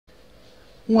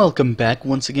Welcome back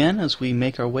once again as we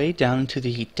make our way down into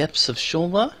the depths of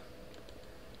Shola.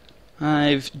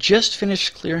 I've just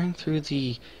finished clearing through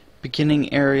the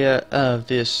beginning area of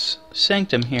this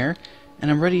sanctum here, and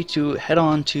I'm ready to head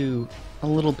on to a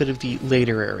little bit of the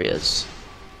later areas.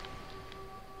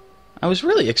 I was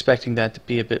really expecting that to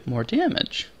be a bit more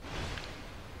damage.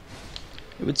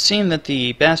 It would seem that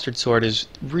the bastard sword is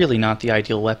really not the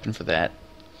ideal weapon for that.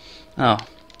 Oh,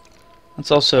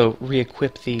 let's also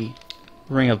re-equip the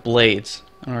Ring of Blades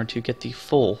in order to get the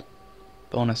full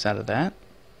bonus out of that.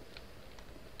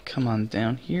 Come on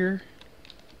down here.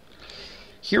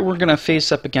 Here we're going to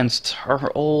face up against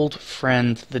our old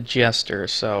friend the Jester,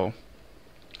 so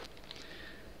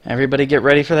everybody get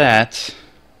ready for that.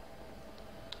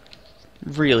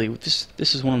 Really, this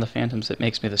is one of the phantoms that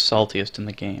makes me the saltiest in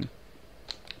the game.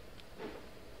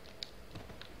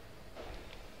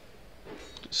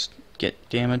 Just get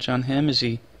damage on him. Is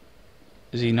he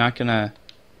not gonna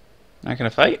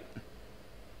fight?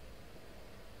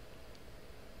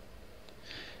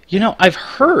 You know, I've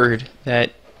heard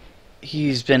that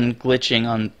he's been glitching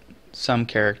on some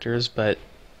characters, but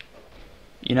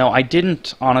you know, I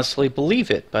didn't honestly believe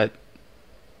it, but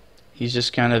he's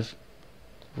just kind of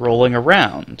rolling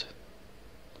around.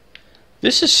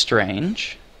 This is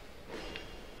strange.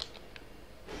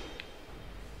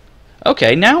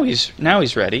 Okay, now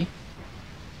he's ready.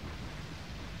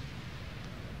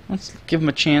 Let's give him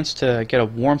a chance to get a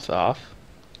warmth off.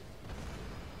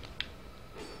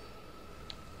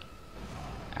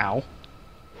 Ow.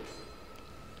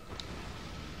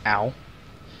 Ow.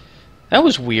 That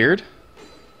was weird.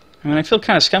 I mean, I feel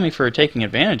kind of scummy for taking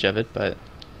advantage of it, but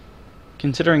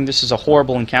considering this is a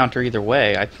horrible encounter either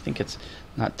way, I think it's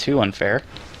not too unfair.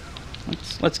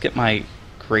 Let's get my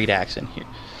great axe in here.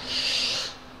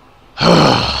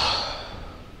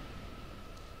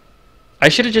 I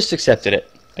should have just accepted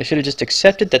it. I should have just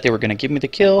accepted that they were going to give me the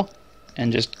kill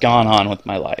and just gone on with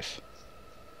my life.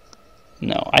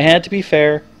 No, I had to be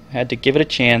fair. I had to give it a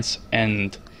chance,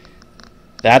 and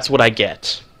that's what I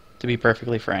get, to be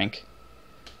perfectly frank.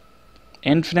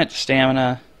 Infinite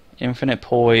stamina, infinite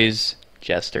poise,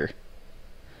 Jester.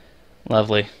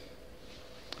 Lovely.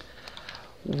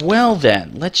 Well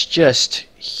then, let's just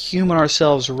human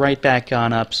ourselves right back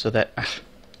on up so that...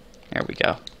 there we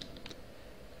go.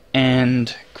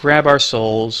 And grab our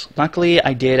souls. Luckily,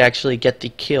 I did actually get the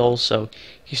kill, so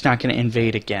he's not going to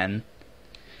invade again.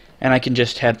 And I can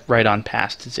just head right on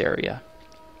past his area.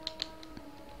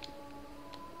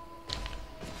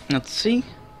 Let's see.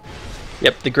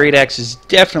 Yep, the Great Axe is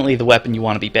definitely the weapon you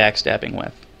want to be backstabbing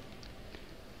with.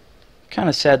 Kind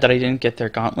of sad that I didn't get their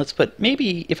gauntlets, but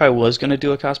maybe if I was going to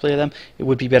do a cosplay of them, it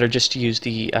would be better just to use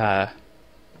the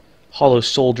Hollow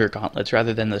Soldier gauntlets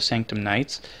rather than the Sanctum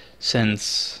Knights,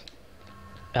 since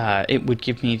it would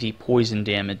give me the poison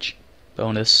damage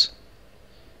bonus.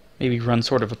 Maybe run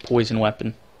sort of a poison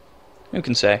weapon. Who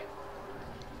can say?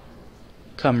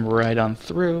 Come right on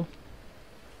through.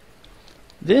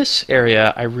 This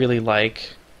area I really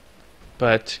like,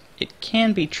 but it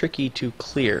can be tricky to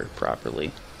clear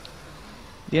properly.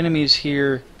 The enemies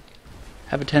here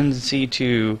have a tendency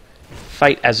to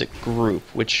fight as a group,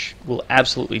 which will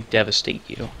absolutely devastate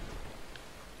you.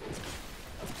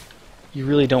 You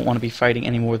really don't want to be fighting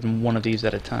any more than one of these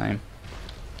at a time.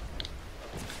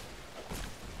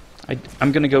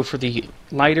 I'm going to go for the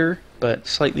lighter but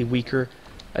slightly weaker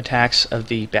attacks of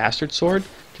the Bastard Sword,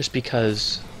 just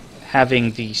because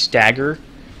having the stagger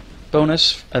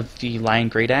bonus of the Lion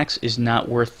Great Axe is not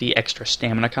worth the extra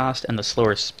stamina cost and the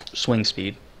slower swing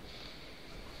speed.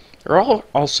 There are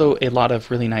also a lot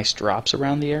of really nice drops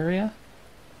around the area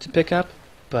to pick up,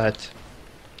 but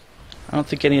I don't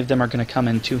think any of them are going to come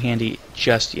in too handy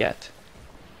just yet.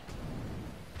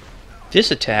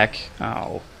 This attack,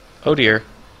 oh dear.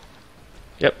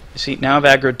 Yep, see, now I've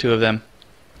aggroed two of them.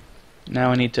 Now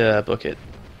I need to book it.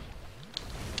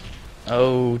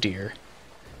 Oh dear.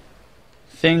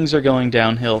 Things are going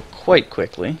downhill quite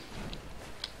quickly.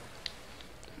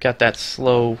 Got that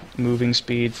slow moving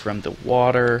speed from the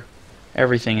water.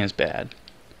 Everything is bad.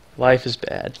 Life is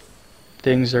bad.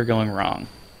 Things are going wrong.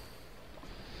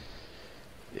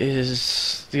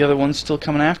 Is the other one still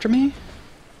coming after me?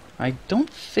 I don't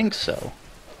think so.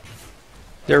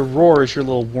 Their roar is your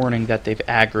little warning that they've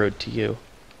aggroed to you.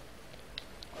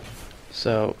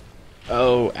 So,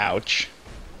 oh, ouch.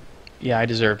 Yeah, I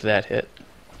deserved that hit.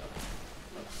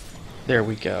 There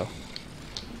we go.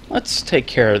 Let's take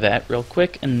care of that real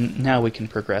quick, and now we can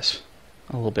progress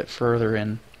a little bit further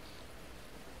in.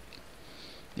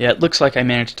 Yeah, it looks like I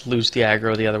managed to lose the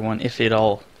aggro of the other one, if at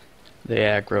all they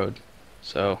aggroed.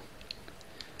 So,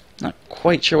 not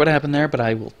quite sure what happened there, but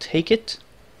I will take it.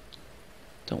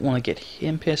 Don't want to get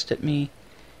him pissed at me.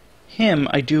 Him,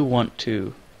 I do want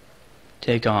to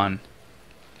take on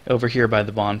over here by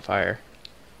the bonfire.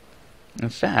 In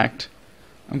fact,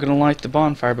 I'm going to light the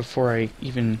bonfire before I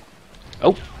even...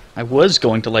 Oh! I was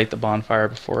going to light the bonfire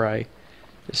before I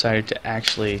decided to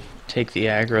actually take the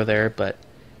aggro there, but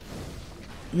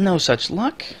no such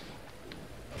luck.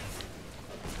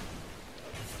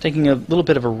 Taking a little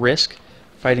bit of a risk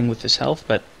fighting with his health,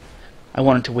 but I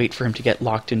wanted to wait for him to get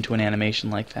locked into an animation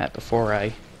like that before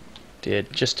I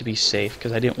did, just to be safe,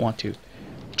 because I didn't want to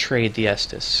trade the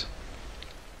Estus.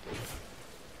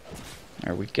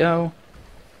 There we go.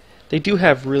 They do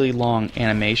have really long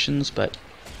animations, but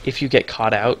if you get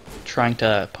caught out trying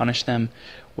to punish them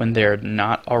when they're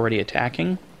not already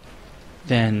attacking,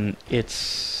 then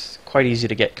it's quite easy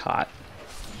to get caught.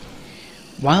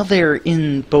 While they're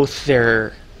in both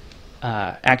their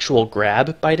actual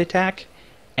grab bite attack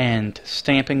and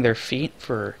stamping their feet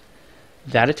for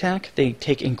that attack, they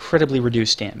take incredibly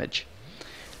reduced damage.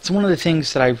 It's one of the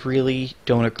things that I really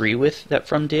don't agree with that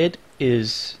From did,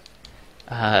 is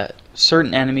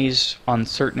certain enemies on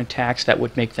certain attacks that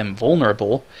would make them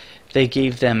vulnerable, they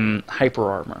gave them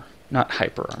hyper armor. Not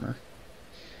hyper armor.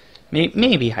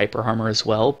 Maybe hyper armor as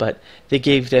well, but they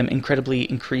gave them incredibly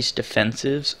increased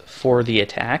defensives for the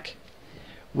attack,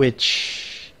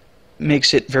 which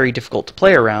makes it very difficult to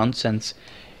play around since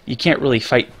you can't really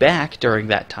fight back during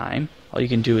that time. All you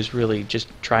can do is really just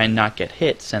try and not get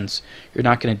hit, since you're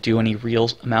not going to do any real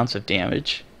amounts of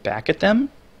damage back at them.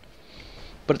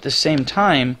 But at the same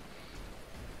time,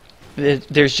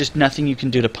 there's just nothing you can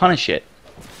do to punish it.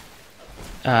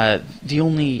 The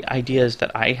only ideas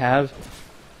that I have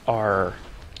are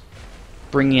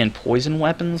bringing in poison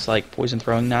weapons, like poison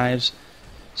throwing knives,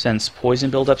 since poison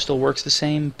buildup still works the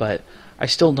same, but I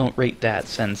still don't rate that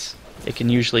since it can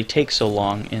usually take so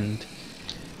long and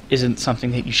isn't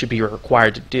something that you should be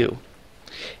required to do.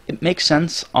 It makes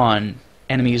sense on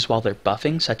enemies while they're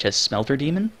buffing, such as Smelter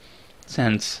Demon,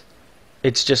 since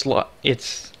it's just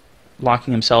it's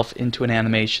locking himself into an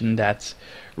animation that's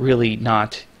really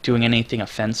not doing anything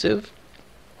offensive.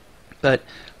 But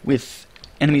with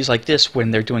enemies like this,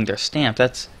 when they're doing their stamp,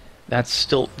 they're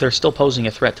still posing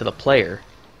a threat to the player.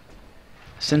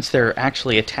 Since they're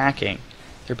actually attacking,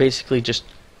 they're basically just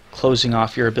closing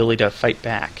off your ability to fight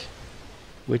back,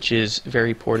 which is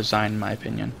very poor design in my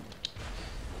opinion.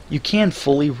 You can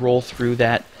fully roll through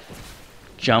that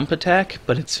jump attack,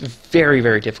 but it's very,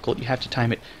 very difficult. You have to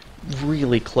time it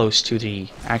really close to the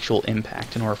actual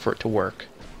impact in order for it to work.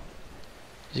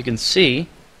 As you can see,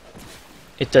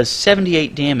 it does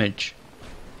 78 damage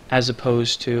as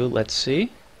opposed to, let's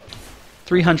see,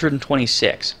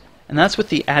 326. And that's with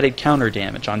the added counter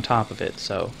damage on top of it,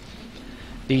 so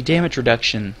the damage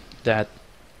reduction that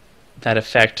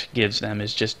effect gives them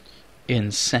is just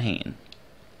insane.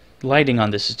 Lighting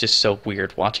on this is just so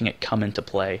weird, watching it come into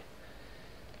play.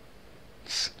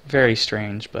 It's very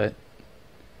strange, but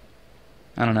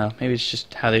I don't know, maybe it's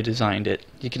just how they designed it.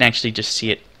 You can actually just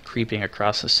see it creeping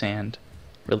across the sand.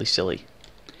 Really silly.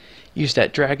 Use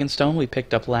that dragonstone we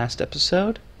picked up last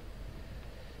episode.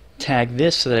 Tag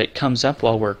this so that it comes up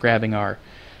while we're grabbing our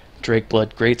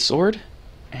Drakeblood Greatsword,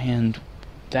 and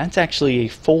that's actually a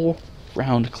full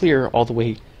round clear all the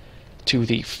way to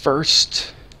the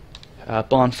first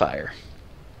bonfire.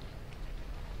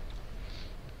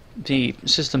 The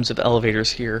systems of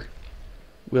elevators here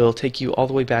will take you all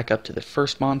the way back up to the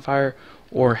first bonfire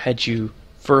or head you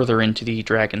further into the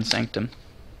Dragon Sanctum.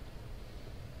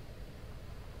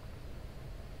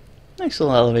 Nice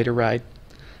little elevator ride.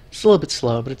 It's a little bit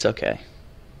slow, but it's okay.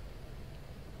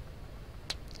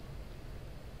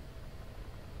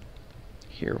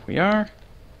 Here we are.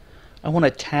 I want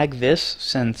to tag this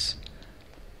since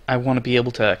I want to be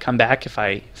able to come back if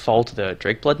I fall to the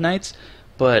Drakeblood Knights,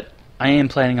 but I am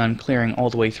planning on clearing all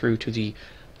the way through to the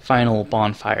final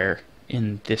bonfire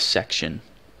in this section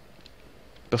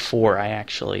before I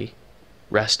actually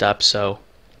rest up, so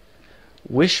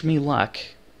wish me luck.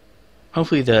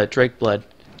 Hopefully the Drakeblood,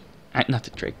 not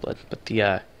the Drakeblood, but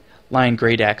the Lion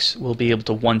Great Axe will be able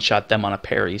to one-shot them on a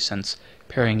parry, since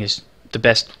parrying is the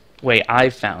best way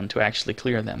I've found to actually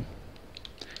clear them.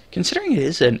 Considering it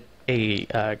is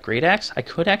a Great Axe, I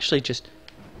could actually just...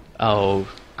 Oh,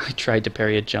 I tried to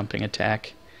parry a jumping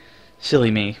attack.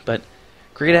 Silly me, but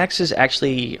Great Axes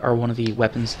actually are one of the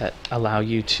weapons that allow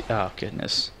you to... Oh,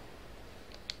 goodness.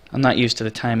 I'm not used to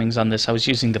the timings on this. I was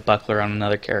using the buckler on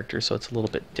another character, so it's a little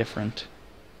bit different.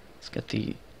 Let's get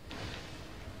the...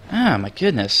 Ah, my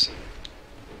goodness.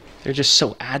 They're just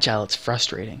so agile, it's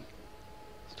frustrating.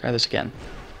 Let's try this again.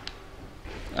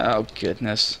 Oh,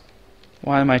 goodness.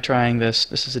 Why am I trying this?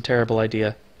 This is a terrible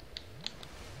idea.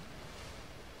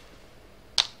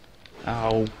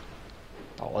 Oh,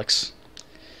 bollocks.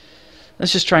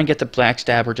 Let's just try and get the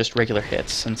backstab or just regular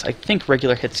hits, since I think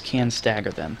regular hits can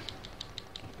stagger them.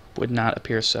 Would not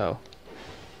appear so.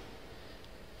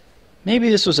 Maybe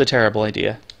this was a terrible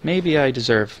idea. Maybe I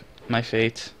deserve my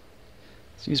fate.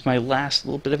 Let's use my last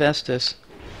little bit of Estus.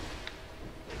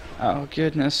 Oh,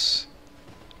 goodness.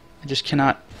 I just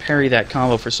cannot parry that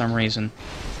combo for some reason.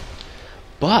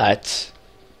 But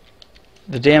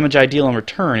the damage I deal in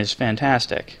return is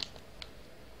fantastic.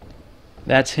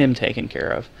 That's him taken care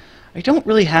of. I don't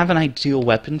really have an ideal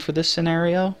weapon for this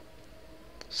scenario,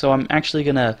 so I'm actually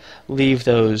going to leave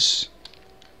those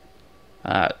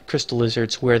crystal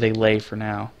lizards where they lay for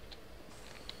now.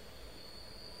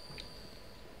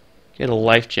 Get a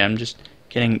life gem, just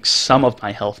getting some of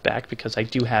my health back because I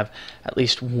do have at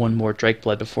least one more Drake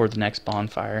Blood before the next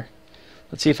bonfire.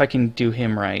 Let's see if I can do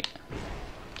him right.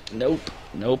 Nope,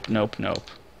 nope, nope,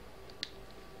 nope.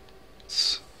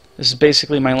 This is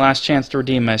basically my last chance to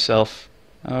redeem myself.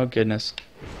 Oh, goodness.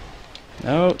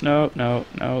 No, no, no,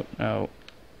 no, no.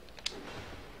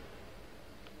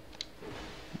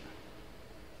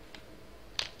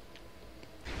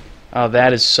 Oh,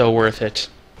 that is so worth it.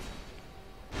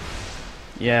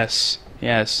 Yes,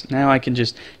 yes. Now I can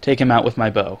just take him out with my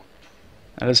bow.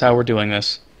 That is how we're doing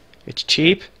this. It's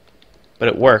cheap, but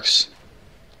it works.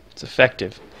 It's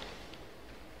effective.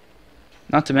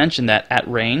 Not to mention that at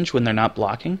range, when they're not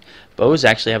blocking, bows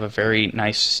actually have a very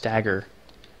nice stagger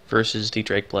versus the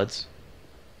Drake Bloods.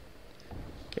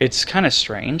 It's kind of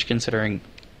strange considering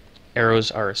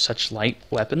arrows are such light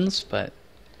weapons, but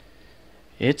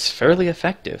it's fairly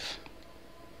effective.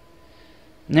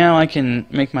 Now I can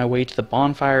make my way to the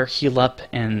bonfire, heal up,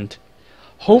 and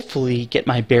hopefully get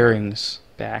my bearings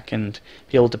back and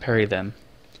be able to parry them.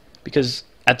 Because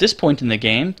at this point in the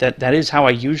game, that is how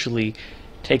I usually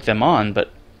take them on, but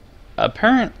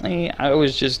apparently I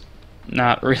was just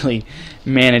not really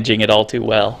managing it all too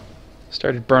well.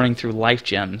 Started burning through life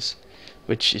gems,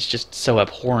 which is just so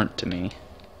abhorrent to me.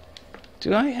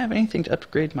 Do I have anything to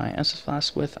upgrade my Estus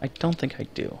Flask with? I don't think I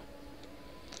do.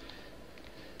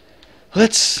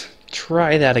 Let's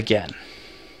try that again.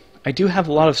 I do have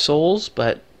a lot of souls,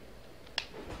 but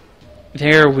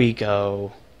there we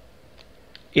go.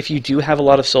 If you do have a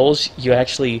lot of souls, you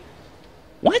actually...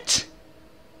 What?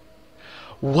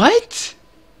 What?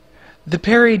 The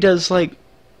parry does, like,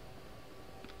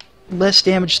 less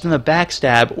damage than the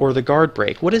backstab or the guard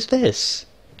break. What is this?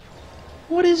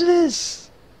 What is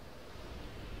this?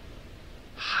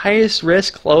 Highest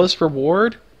risk, lowest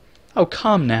reward? Oh,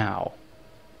 come now.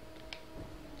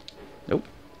 Nope.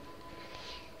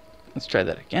 Let's try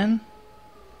that again.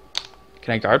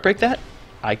 Can I guard break that?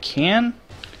 I can.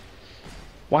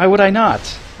 Why would I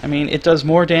not? I mean, it does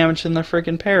more damage than the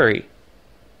friggin' parry.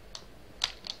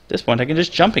 At this point, I can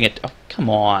just jumping it. Oh, come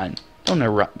on. Don't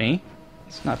interrupt me.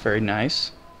 It's not very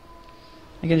nice.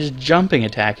 I can just jumping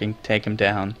attack and take him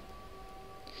down.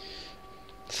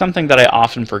 Something that I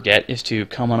often forget is to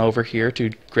come on over here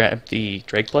to grab the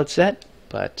Drake Blood set,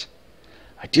 but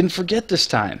I didn't forget this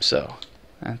time, so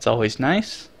that's always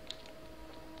nice.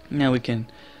 Now we can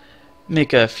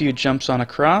make a few jumps on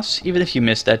across. Even if you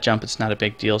miss that jump, it's not a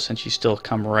big deal since you still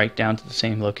come right down to the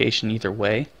same location either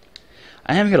way.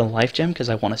 I am going to life gem because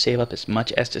I want to save up as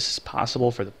much Estus as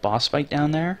possible for the boss fight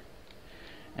down there.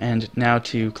 And now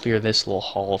to clear this little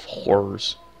hall of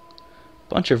horrors.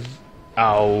 Bunch of...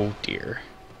 Oh dear.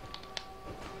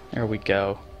 There we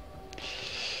go.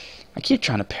 I keep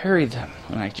trying to parry them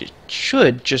when I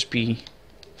should just be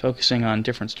focusing on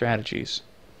different strategies.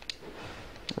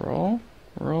 Roll,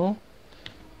 roll.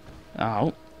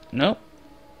 Oh, nope.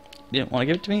 Didn't want to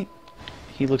give it to me.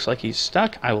 He looks like he's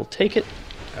stuck. I will take it.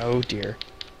 Oh dear.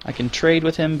 I can trade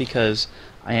with him because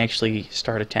I actually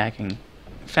start attacking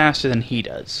faster than he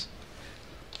does.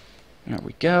 There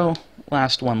we go.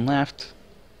 Last one left.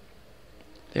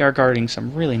 They are guarding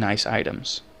some really nice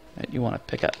items that you want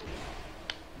to pick up.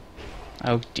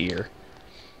 Oh dear.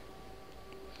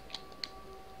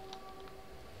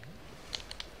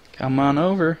 Come on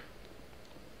over.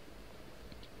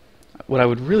 What I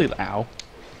would really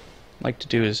like to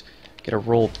do is get a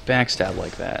roll backstab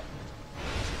like that.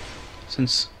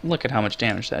 Since look at how much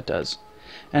damage that does.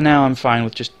 And now I'm fine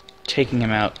with just taking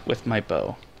him out with my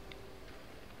bow.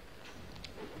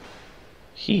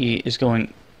 He is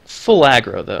going full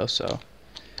aggro though, so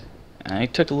I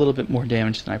took a little bit more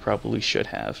damage than I probably should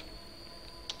have.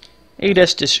 8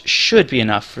 Estus should be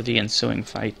enough for the ensuing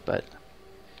fight, but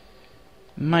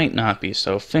might not be,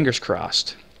 so fingers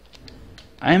crossed.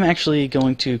 I am actually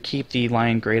going to keep the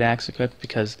Lion Great Axe equipped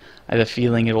because I have a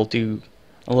feeling it'll do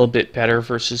a little bit better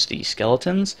versus the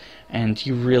skeletons, and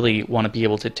you really want to be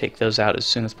able to take those out as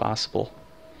soon as possible.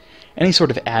 Any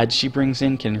sort of ads she brings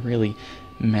in can really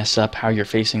mess up how you're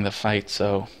facing the fight,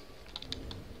 so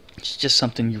it's just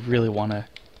something you really want to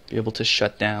be able to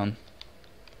shut down.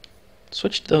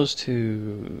 Switch those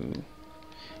to...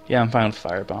 yeah, I'm fine with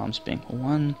fire bombs being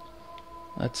one.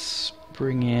 Let's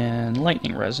bring in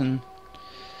lightning resin.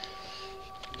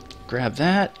 Grab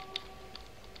that.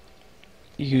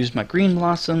 Use my green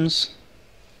blossoms.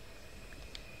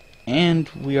 And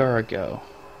we are a go.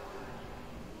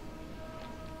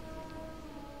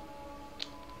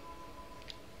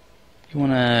 You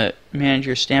want to manage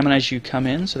your stamina as you come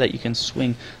in so that you can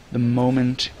swing the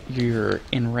moment you're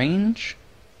in range.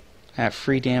 That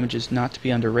free damage is not to be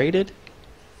underrated.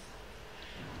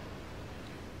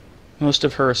 Most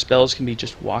of her spells can be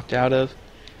just walked out of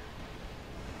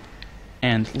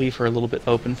and leave her a little bit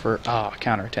open for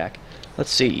counterattack.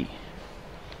 Let's see.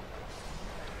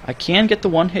 I can get the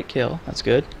one-hit kill. That's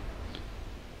good.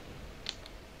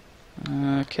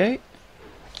 Okay.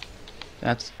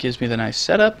 That gives me the nice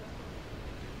setup.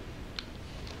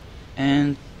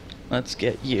 And let's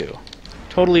get you.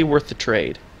 Totally worth the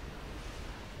trade.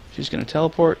 She's going to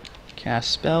teleport,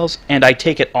 cast spells, and I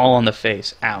take it all on the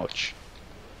face. Ouch.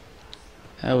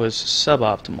 That was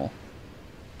suboptimal.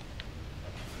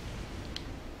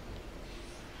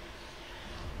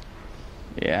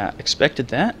 Yeah, expected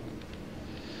that.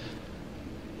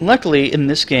 Luckily, in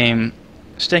this game,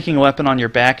 sticking a weapon on your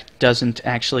back doesn't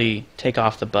actually take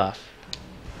off the buff,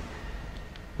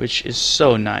 which is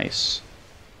so nice.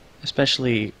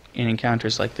 Especially in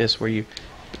encounters like this where you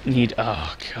need...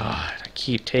 oh god, I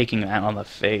keep taking that on the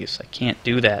face. I can't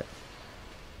do that.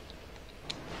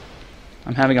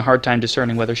 I'm having a hard time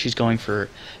discerning whether she's going for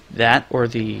that or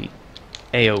the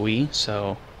AoE,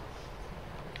 so...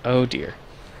 oh dear.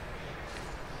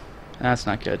 That's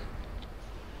not good.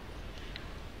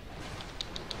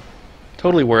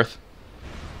 Totally worth.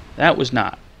 That was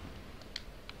not.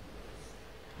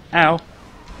 Ow.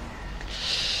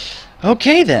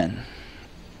 Okay then.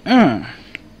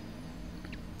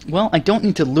 Well, I don't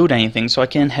need to loot anything, so I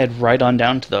can head right on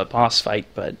down to the boss fight,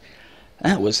 but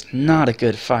that was not a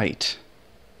good fight.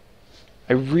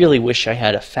 I really wish I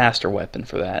had a faster weapon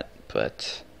for that,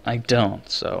 but I don't,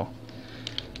 so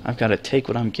I've got to take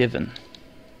what I'm given.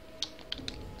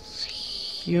 Let's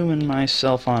human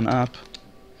myself on up.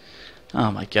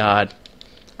 Oh my god.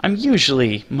 I'm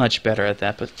usually much better at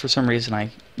that, but for some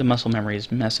reason the muscle memory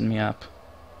is messing me up.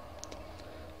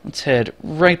 Let's head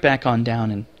right back on down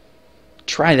and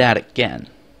try that again.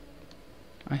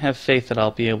 I have faith that I'll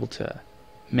be able to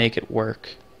make it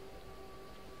work.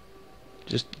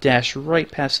 Just dash right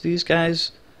past these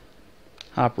guys,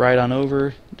 hop right on over.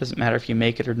 It doesn't matter if you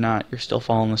make it or not, you're still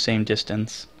following the same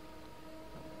distance.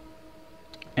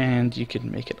 And you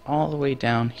can make it all the way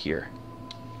down here.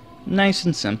 Nice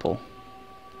and simple.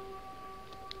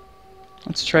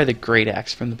 Let's try the great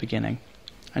axe from the beginning.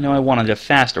 I know I wanted a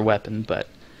faster weapon, but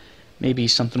maybe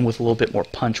something with a little bit more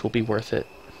punch will be worth it.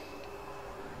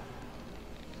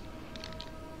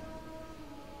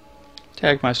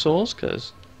 Tag my souls,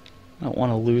 because I don't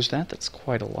want to lose that. That's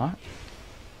quite a lot.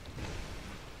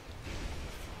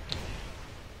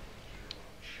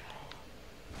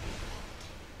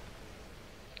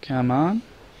 Come on.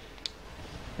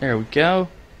 There we go.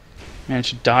 Managed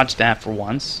to dodge that for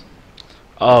once.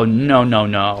 Oh, no, no,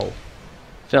 no.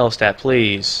 Velostat,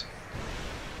 please.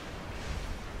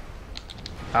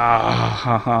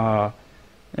 Ah,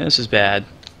 this is bad.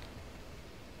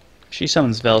 If she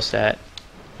summons Velostat,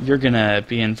 you're gonna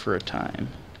be in for a time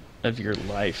of your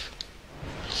life.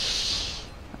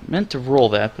 I meant to roll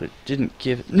that, but it didn't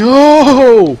give it.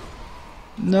 No!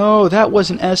 No, that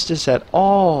wasn't Estus at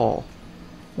all.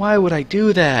 Why would I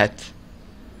do that?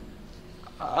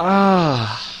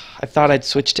 I thought I'd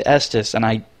switch to Estus, and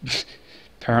I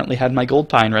apparently had my gold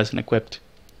pine resin equipped.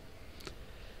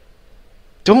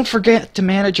 Don't forget to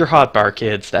manage your hotbar,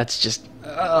 kids. That's just...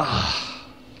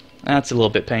 that's a little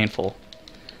bit painful.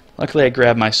 Luckily I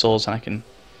grabbed my souls and I can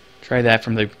try that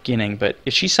from the beginning, but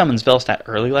if she summons Velostat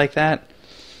early like that,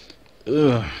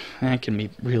 that can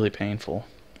be really painful.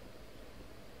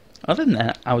 Other than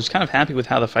that, I was kind of happy with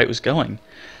how the fight was going.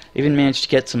 I even managed to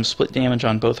get some split damage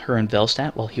on both her and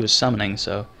Velostat while he was summoning,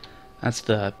 so that's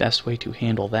the best way to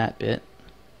handle that bit.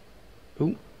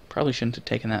 Ooh, probably shouldn't have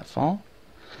taken that fall.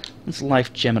 Let's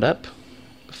life gem it up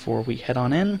before we head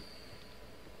on in.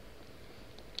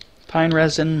 Pine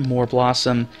resin, more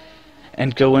blossom,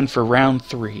 and go in for round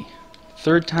 3.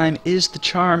 Third time is the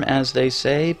charm, as they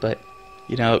say, but,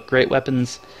 you know, great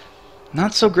weapons,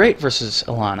 not so great versus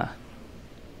Elana.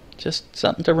 Just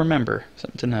something to remember,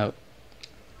 something to note.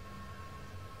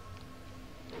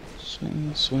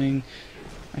 Swing, swing.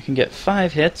 I can get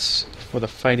 5 hits before the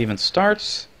fight even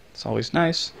starts. It's always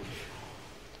nice.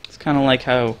 It's kind of like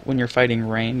how when you're fighting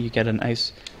rain, you get a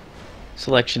nice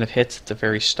selection of hits at the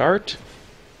very start.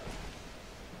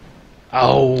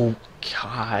 Oh,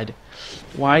 God.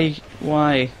 Why,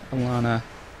 Elana?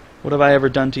 What have I ever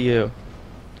done to you?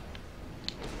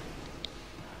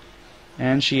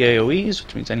 And she AoEs,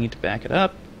 which means I need to back it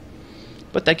up.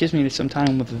 But that gives me some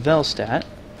time with Velstadt.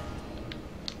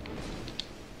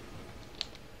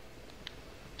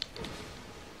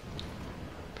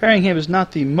 Parrying him is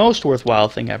not the most worthwhile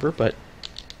thing ever, but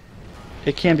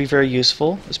it can be very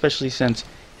useful, especially since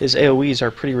his AoEs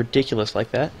are pretty ridiculous like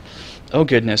that. Oh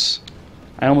goodness.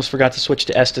 I almost forgot to switch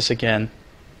to Estus again.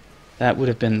 That would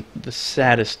have been the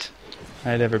saddest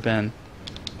I'd ever been.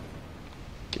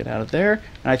 Get out of there.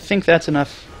 And I think that's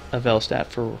enough of Velstadt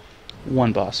for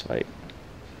one boss fight.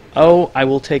 Oh, I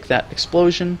will take that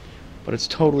explosion, but it's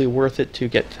totally worth it to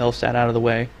get Velstadt out of the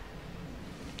way.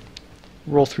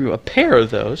 Roll through a pair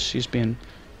of those. She's being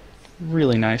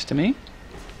really nice to me.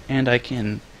 And I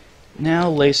can now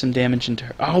lay some damage into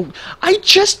her. Oh, I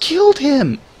just killed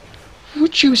him!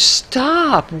 Would you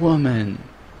stop, woman?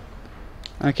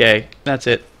 Okay, that's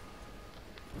it.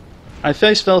 I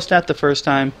faced Velstadt the first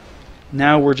time.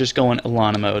 Now we're just going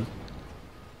Elana mode.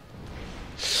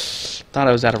 Thought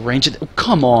I was out of range. Oh,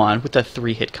 come on, with that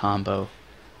 3-hit combo.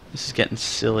 This is getting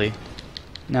silly.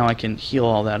 Now I can heal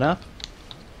all that up.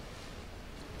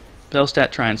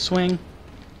 Velstadt, try and swing.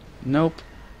 Nope.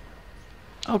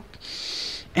 Oh,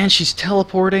 and she's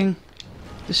teleporting.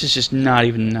 This is just not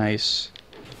even nice.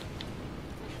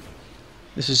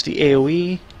 This is the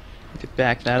AoE. I could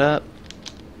back that up.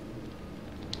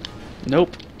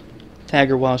 Nope. Tag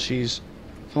her while she's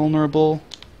vulnerable.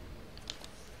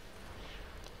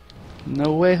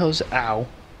 No way, Jose. Ow.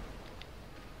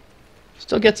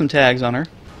 Still get some tags on her.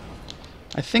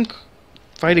 I think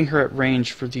fighting her at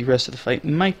range for the rest of the fight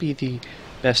might be the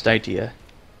best idea.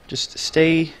 Just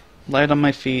stay light on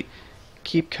my feet,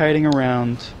 keep kiting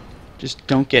around, just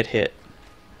don't get hit.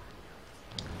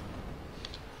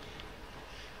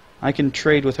 I can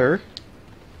trade with her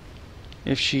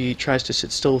if she tries to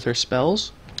sit still with her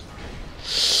spells.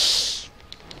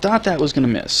 Thought that was gonna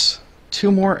miss.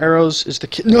 2 more arrows is the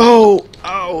kill. No!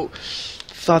 Oh!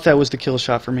 Thought that was the kill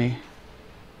shot for me.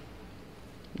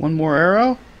 1 more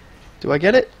arrow? Do I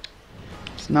get it?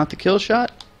 It's not the kill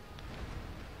shot.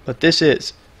 But this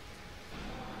is.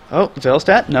 Oh,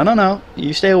 Velstadt? No, no, no.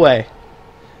 You stay away.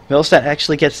 Velstadt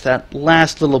actually gets that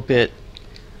last little bit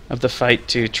of the fight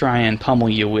to try and pummel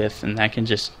you with, and that can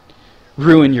just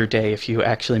ruin your day if you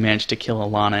actually manage to kill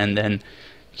Elana and then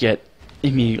get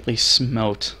immediately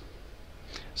smote.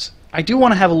 So I do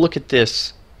want to have a look at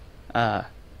this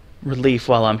relief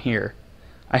while I'm here.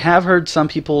 I have heard some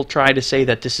people try to say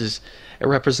that this is a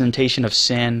representation of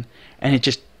sin, and it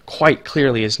just quite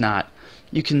clearly is not.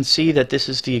 You can see that this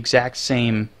is the exact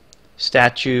same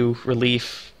statue,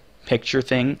 relief, picture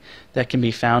thing that can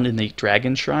be found in the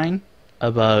Dragon Shrine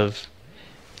above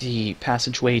the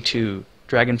passageway to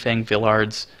Dragonfang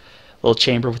Villard's little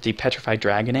chamber with the petrified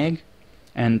dragon egg.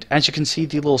 And as you can see,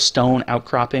 the little stone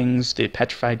outcroppings, the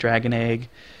petrified dragon egg,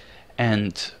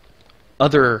 and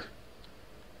other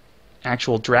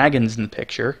actual dragons in the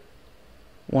picture,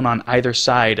 one on either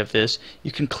side of this,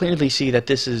 you can clearly see that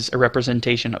this is a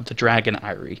representation of the dragon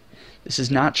Eyrie. This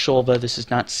is not Shulva, this is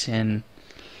not Sin.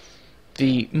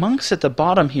 The monks at the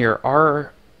bottom here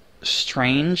are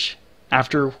strange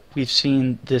after we've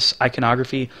seen this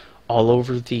iconography all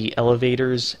over the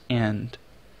elevators and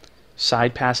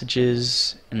side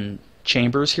passages and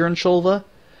chambers here in Shulva,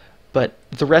 but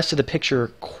the rest of the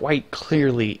picture quite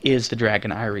clearly is the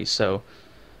dragon Eyrie, so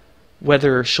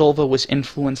whether Shulva was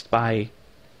influenced by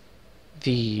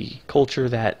the culture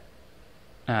that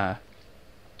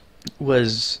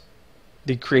was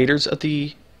the creators of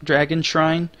the Dragon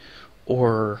Shrine,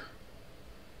 or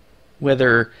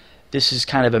whether this is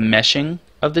kind of a meshing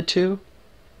of the two,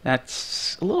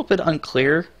 that's a little bit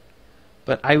unclear,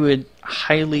 but I would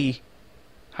highly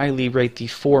rate the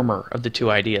former of the two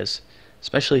ideas,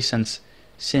 especially since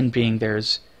Sin being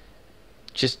there's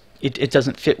just it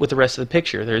doesn't fit with the rest of the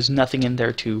picture. There's nothing in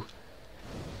there to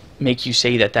make you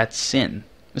say that that's Sin,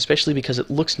 especially because it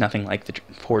looks nothing like the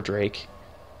poor Drake.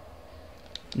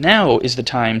 Now is the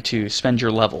time to spend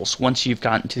your levels once you've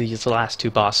gotten to these last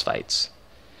 2 boss fights.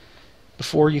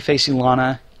 Before you face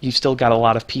Elana, you've still got a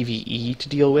lot of PvE to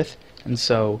deal with, and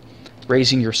so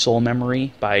raising your soul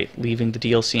memory by leaving the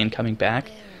DLC and coming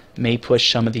back may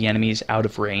push some of the enemies out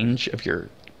of range of your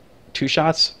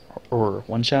 2-shots or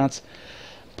 1-shots,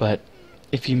 but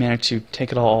if you manage to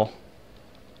take it all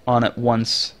on at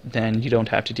once, then you don't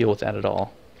have to deal with that at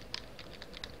all.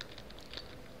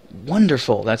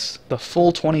 Wonderful! That's the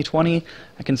full 2020.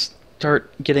 I can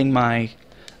start getting my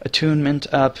attunement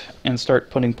up and start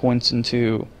putting points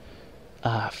into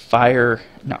not fire,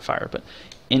 but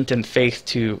int and faith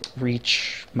to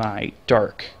reach my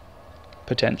dark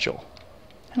potential.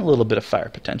 And a little bit of fire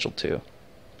potential too.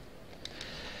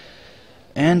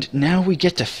 And now we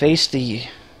get to face the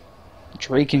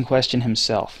Drake in question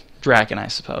himself. Dragon, I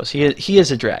suppose. He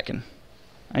is a dragon.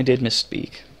 I did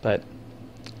misspeak, but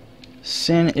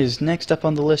Sin is next up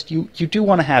on the list. You do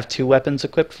want to have 2 weapons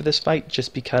equipped for this fight,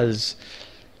 just because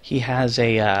he has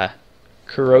a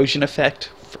corrosion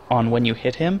effect on when you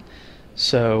hit him,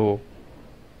 so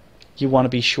you want to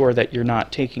be sure that you're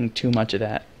not taking too much of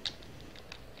that.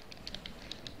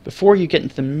 Before you get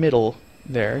into the middle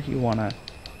there, you want to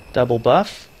double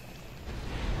buff,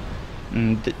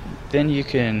 and then you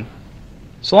can,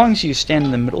 so long as you stand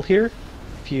in the middle here,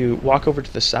 if you walk over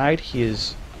to the side, he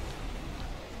is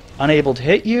unable to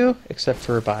hit you, except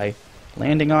for by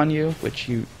landing on you, which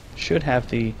you should have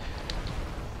the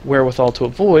wherewithal to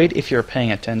avoid if you're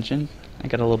paying attention. I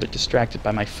got a little bit distracted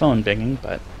by my phone binging,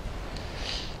 but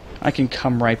I can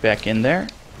come right back in there.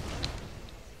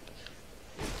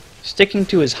 Sticking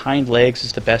to his hind legs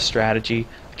is the best strategy.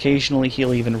 Occasionally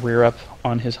he'll even rear up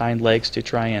on his hind legs to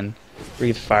try and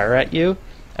breathe fire at you,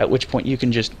 at which point you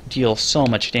can just deal so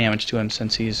much damage to him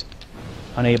since he's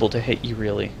unable to hit you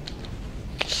really.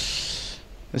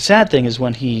 The sad thing is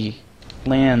when he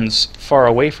lands far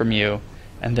away from you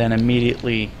and then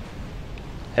immediately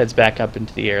heads back up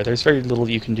into the air. There's very little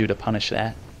you can do to punish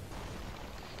that.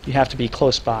 You have to be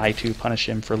close by to punish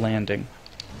him for landing.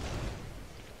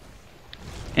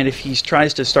 And if he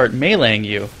tries to start meleeing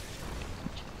you,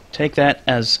 take that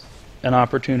as an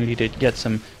opportunity to get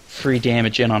some free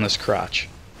damage in on his crotch.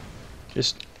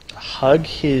 Just hug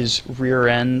his rear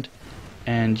end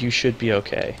and you should be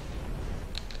okay.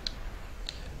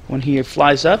 When he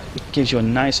flies up, it gives you a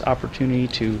nice opportunity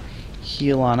to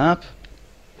heal on up,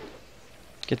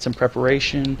 get some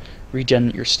preparation,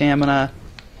 regen your stamina.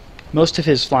 Most of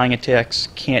his flying attacks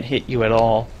can't hit you at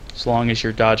all as long as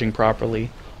you're dodging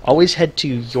properly. Always head to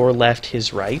your left,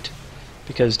 his right,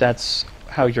 because that's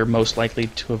how you're most likely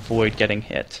to avoid getting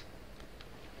hit.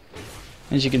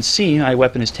 As you can see, my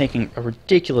weapon is taking a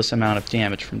ridiculous amount of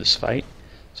damage from this fight,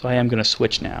 so I am going to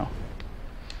switch now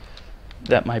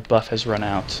that my buff has run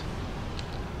out.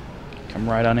 Come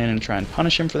right on in and try and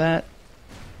punish him for that.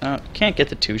 Can't get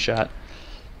the 2-shot,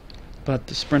 but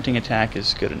the sprinting attack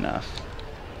is good enough.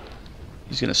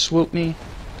 He's going to swoop me.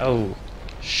 Oh,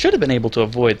 should have been able to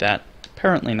avoid that.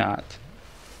 Apparently not.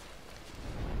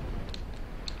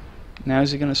 Now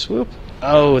is he going to swoop?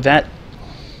 Oh, that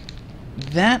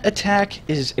attack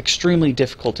is extremely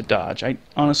difficult to dodge. I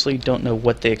honestly don't know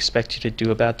what they expect you to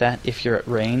do about that if you're at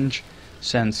range,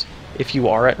 since if you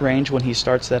are at range when he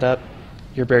starts that up,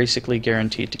 you're basically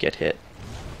guaranteed to get hit.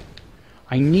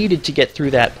 I needed to get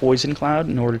through that poison cloud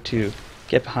in order to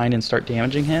get behind and start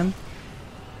damaging him.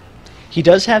 He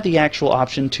does have the actual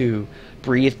option to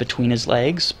breathe between his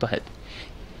legs, but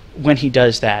when he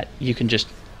does that, you can just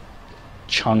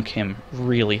chunk him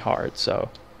really hard, so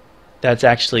that's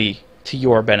actually to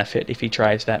your benefit if he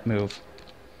tries that move.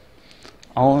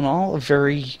 All in all, a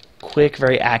very quick,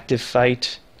 very active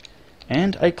fight,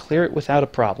 and I clear it without a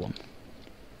problem.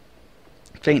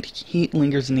 Faint heat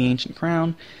lingers in the ancient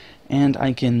crown, and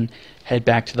I can head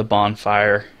back to the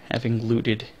bonfire, having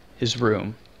looted his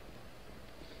room.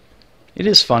 It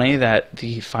is funny that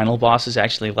the final boss is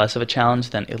actually less of a challenge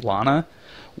than Elana,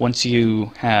 once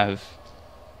you have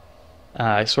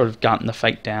sort of gotten the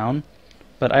fight down.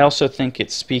 But I also think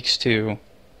it speaks to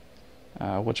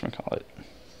whatchamacallit,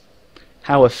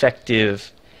 how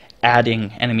effective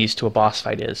adding enemies to a boss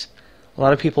fight is. A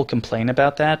lot of people complain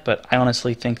about that, but I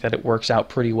honestly think that it works out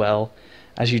pretty well.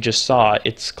 As you just saw,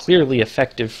 it's clearly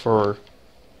effective for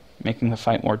making the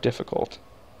fight more difficult.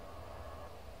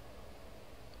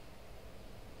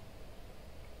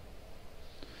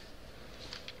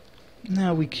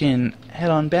 Now we can head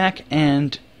on back,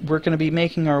 and we're going to be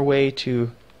making our way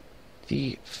to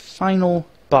the final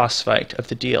boss fight of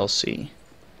the DLC.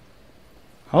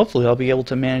 Hopefully I'll be able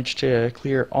to manage to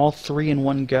clear all 3 in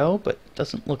one go, but it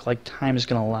doesn't look like time is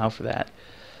going to allow for that.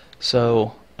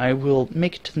 So I will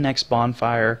make it to the next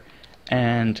bonfire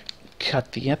and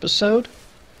cut the episode.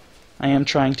 I am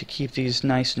trying to keep these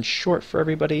nice and short for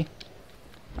everybody.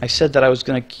 I said that I was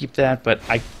going to keep that, but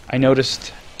I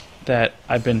noticed that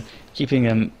I've been keeping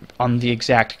them on the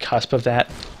exact cusp of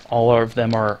that. All of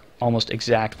them are almost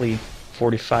exactly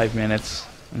 45 minutes,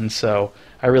 and so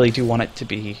I really do want it to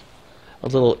be a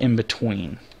little in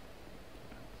between.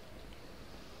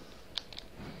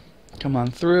 Come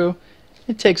on through.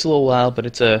 It takes a little while, but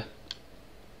it's a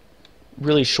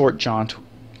really short jaunt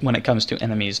when it comes to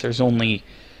enemies. There's only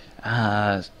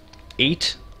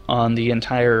 8 on the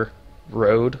entire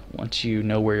road once you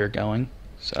know where you're going,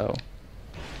 so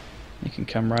you can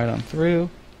come right on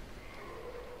through.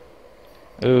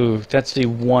 Ooh, that's the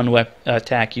one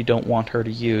attack you don't want her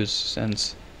to use,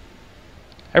 since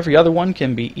every other one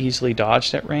can be easily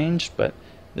dodged at range, but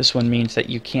this one means that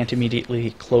you can't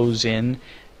immediately close in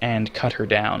and cut her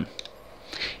down.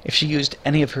 If she used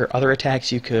any of her other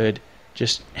attacks, you could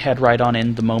just head right on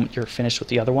in the moment you're finished with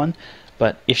the other one,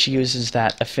 but if she uses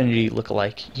that affinity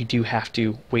lookalike, you do have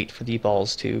to wait for the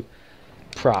balls to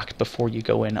proc before you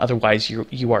go in, otherwise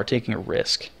you are taking a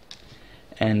risk.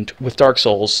 And with Dark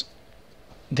Souls,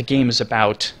 the game is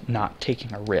about not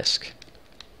taking a risk.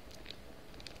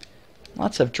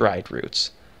 Lots of dried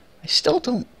roots. I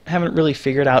still haven't really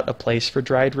figured out a place for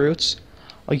dried roots.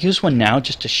 I'll use one now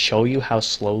just to show you how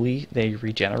slowly they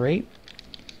regenerate,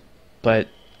 but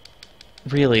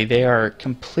really they are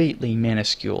completely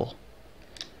minuscule.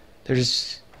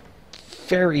 There's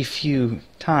very few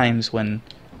times when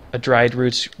a dried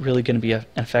root's really going to be an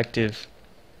effective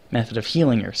method of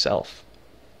healing yourself.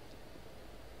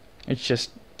 It's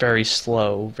just very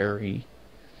slow, very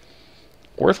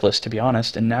worthless, to be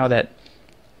honest. And now that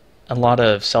a lot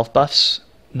of self-buffs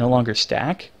no longer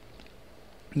stack,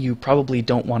 you probably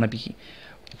don't want to be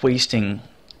wasting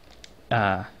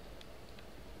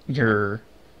your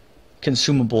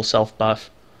consumable self-buff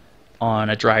on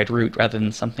a dried root rather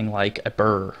than something like a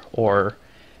burr or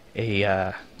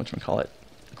a, whatchamacallit,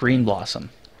 green blossom.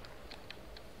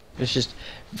 There's just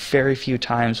very few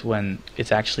times when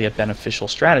it's actually a beneficial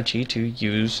strategy to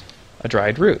use a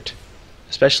dried root,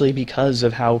 especially because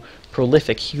of how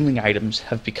prolific healing items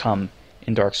have become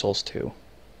in Dark Souls 2.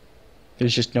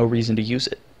 There's just no reason to use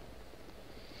it.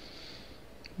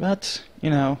 But, you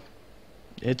know,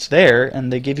 it's there,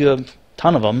 and they give you a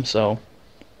ton of them, so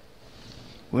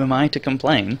who am I to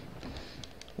complain?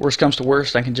 Worst comes to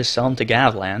worst, I can just sell them to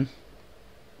Gavlan.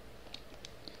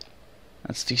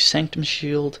 That's the Sanctum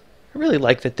Shield. I really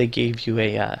like that they gave you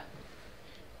a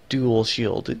dual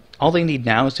shield. All they need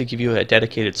now is to give you a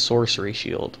dedicated sorcery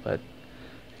shield, but I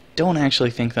don't actually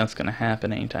think that's going to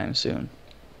happen anytime soon.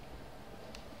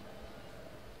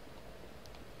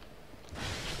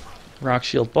 Rock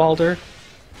Shield Balder.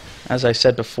 As I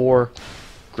said before,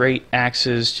 great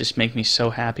axes just make me so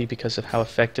happy because of how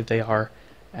effective they are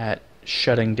at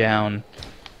shutting down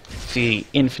the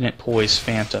infinite poise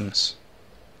phantoms.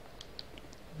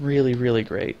 Really, really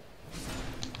great.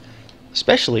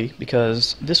 Especially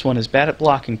because this one is bad at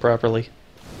blocking properly. You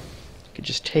could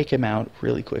just take him out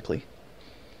really quickly.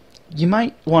 You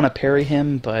might want to parry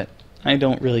him, but I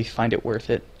don't really find it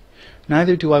worth it.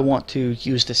 Neither do I want to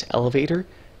use this elevator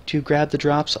to grab the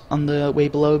drops on the way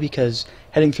below, because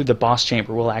heading through the boss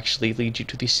chamber will actually lead you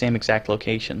to the same exact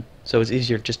location, so it's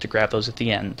easier just to grab those at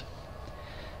the end.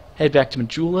 Head back to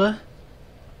Majula,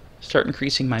 start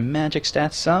increasing my magic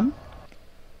stats some,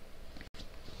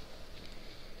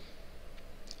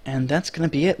 and that's going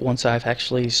to be it once I've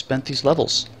actually spent these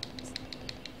levels.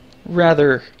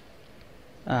 Rather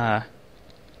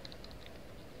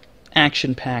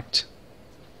action-packed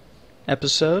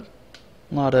episode.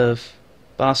 A lot of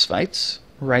boss fights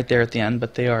right there at the end,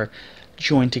 but they are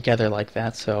joined together like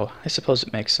that, so I suppose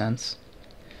it makes sense.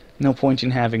 No point in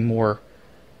having more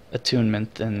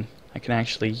attunement than I can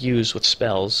actually use with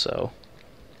spells, so...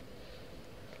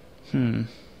 Now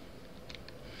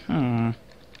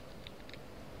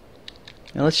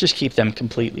let's just keep them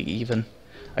completely even.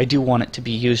 I do want it to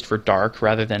be used for dark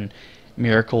rather than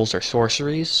miracles or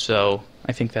sorceries, so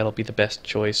I think that'll be the best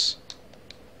choice.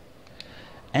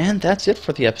 And that's it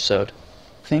for the episode.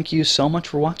 Thank you so much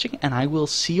for watching, and I will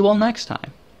see you all next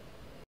time.